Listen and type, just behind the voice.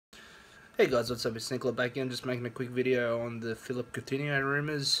Hey guys, what's up? It's Nicola back in, just making a quick video on the Philippe Coutinho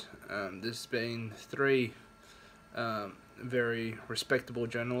rumours. There's been three very respectable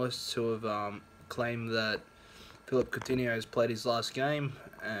journalists who have claimed that Philippe Coutinho has played his last game,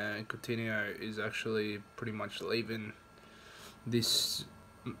 and Coutinho is actually pretty much leaving this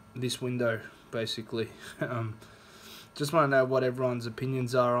window, basically. Just want to know what everyone's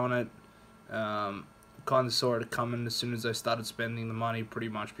opinions are on it. Kind of saw it coming as soon as they started spending the money, pretty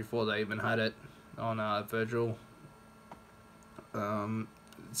much before they even had it on Virgil.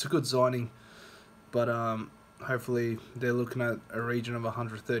 It's a good signing, but hopefully they're looking at a region of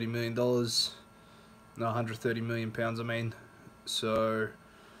 $130 million, no, £130 million, I mean. So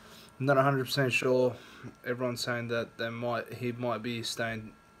not 100% sure. Everyone's saying that he might be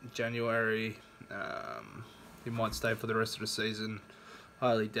staying January. He might stay for the rest of the season.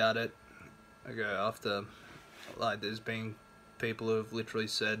 Highly doubt it. Okay, after, like, there's been people who have literally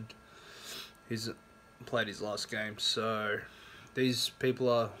said he's played his last game. So these people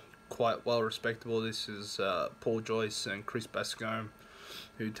are quite well respectable. This is Paul Joyce and Chris Bascombe,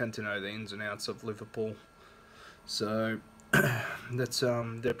 who tend to know the ins and outs of Liverpool. So that's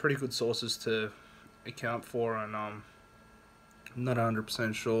they're pretty good sources to account for, and I'm not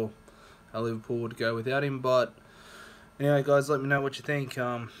 100% sure how Liverpool would go without him. But anyway, guys, let me know what you think.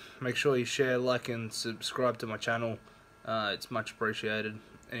 Make sure you share, like, and subscribe to my channel. It's much appreciated.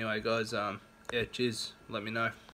 Anyway, guys, yeah, cheers. Let me know.